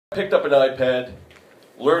Picked up an iPad,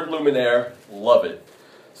 learned Luminair, love it.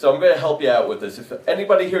 So I'm going to help you out with this. If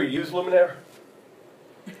anybody here use Luminair?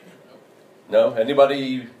 No?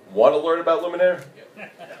 Anybody want to learn about Luminair?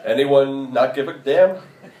 Anyone not give a damn?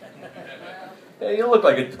 Yeah, you look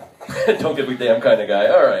like a don't give a damn kind of guy.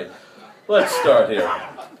 All right, let's start here.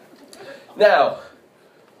 Now,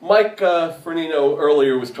 Mike Fernino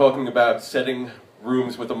earlier was talking about setting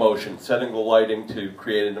rooms with emotion, setting the lighting to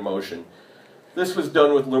create an emotion. This was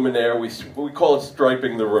done with Luminair. We call it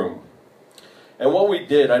striping the room. And what we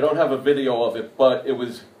did, I don't have a video of it, but it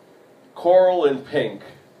was coral and pink,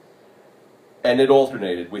 and it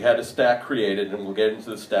alternated. We had a stack created, and we'll get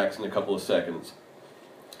into the stacks in a couple of seconds.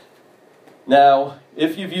 Now,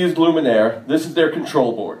 if you've used Luminair, this is their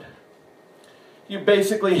control board. You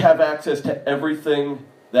basically have access to everything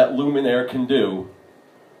that Luminair can do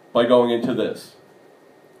by going into this.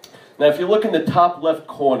 Now, if you look in the top left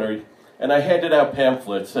corner, and I handed out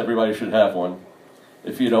pamphlets, everybody should have one.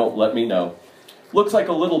 If you don't, let me know. Looks like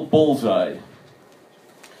a little bullseye.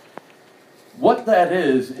 What that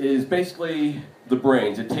is basically the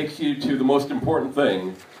brains. It takes you to the most important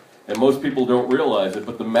thing, and most people don't realize it,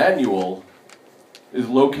 but the manual is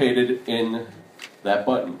located in that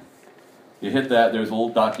button. You hit that, there's a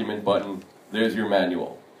little document button, there's your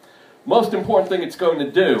manual. Most important thing it's going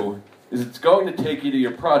to do is it's going to take you to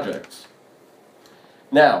your projects.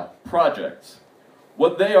 Now, projects.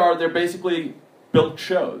 What they are, they're basically built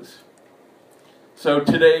shows. So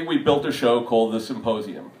today we built a show called the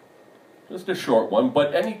Symposium. Just a short one,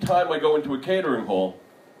 but anytime I go into a catering hall,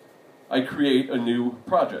 I create a new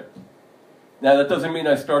project. Now that doesn't mean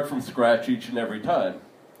I start from scratch each and every time.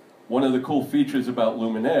 One of the cool features about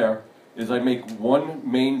Luminair is I make one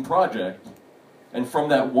main project, and from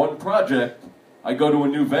that one project, I go to a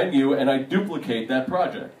new venue and I duplicate that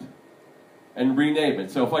project and rename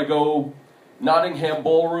it. So if I go Nottingham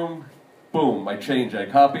Ballroom, boom, I change it.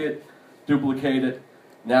 I copy it, duplicate it,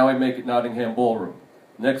 now I make it Nottingham Ballroom.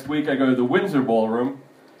 Next week I go to the Windsor Ballroom,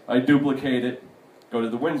 I duplicate it, go to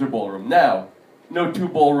the Windsor Ballroom. Now, no two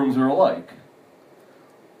ballrooms are alike.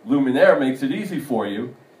 Luminair makes it easy for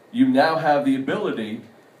you. You now have the ability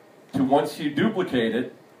to, once you duplicate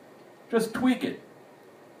it, just tweak it.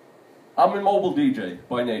 I'm a mobile DJ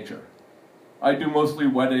by nature. I do mostly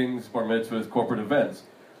weddings, bar mitzvahs, corporate events.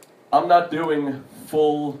 I'm not doing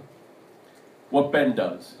full what Ben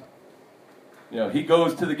does. You know, he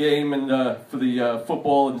goes to the game and for the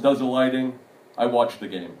football and does the lighting. I watch the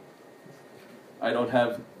game. I don't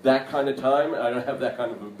have that kind of time, and I don't have that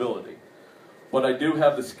kind of ability. But I do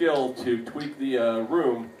have the skill to tweak the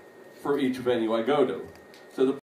room for each venue I go to. So the